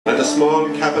small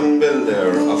cabin built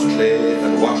there of clay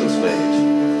and wattles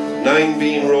made. 9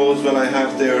 bean rows will I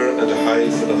have there, and a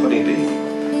hive for the honeybee,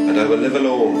 and I will live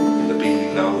alone in the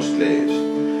bee-loud glade.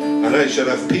 And I shall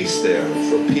have peace there,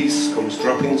 for peace comes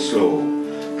dropping slow,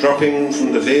 dropping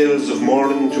from the vales of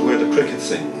morning to where the cricket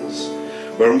sings,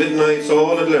 where midnight's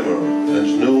all a glimmer,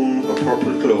 and noon a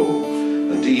purple glow,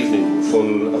 and evening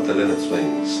full of the linnet's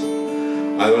wings.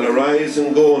 I will arise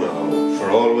and go now, for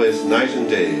always night and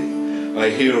day I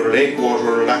hear lake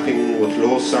water lapping with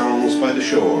low sounds by the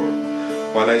shore.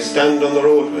 While I stand on the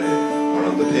roadway or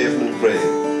on the pavement grey,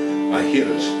 I hear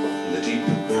it in the deep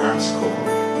heart's core.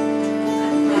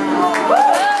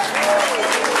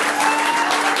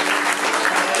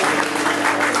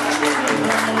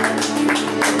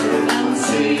 And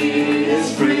sea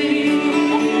is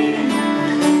free,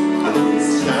 and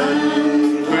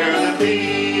stand where the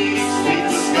peaks meet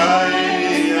the sky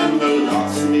and the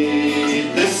lochs meet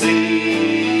the sea,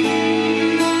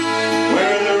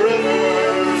 where the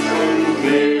rivers run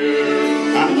clear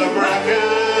and the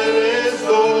bracken is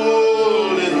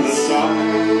gold in the sun,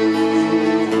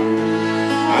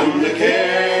 and the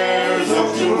cares of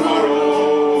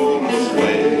tomorrow must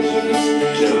wait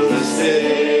till this day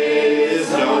is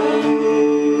done.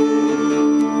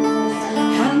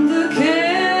 And the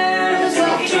cares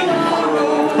of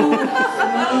tomorrow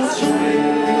must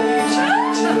wait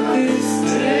till this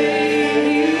day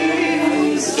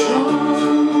is done.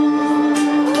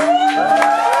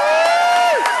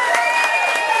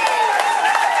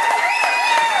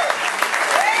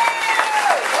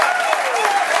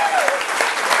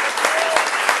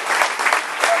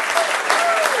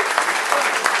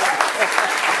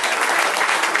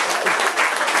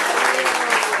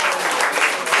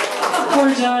 Poor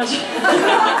Dad.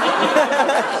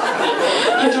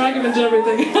 I drag him into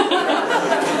everything.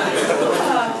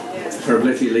 For a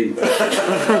bliffy leap.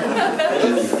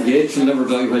 Yates will never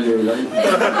die while you're alive.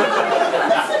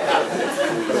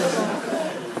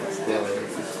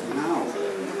 Now.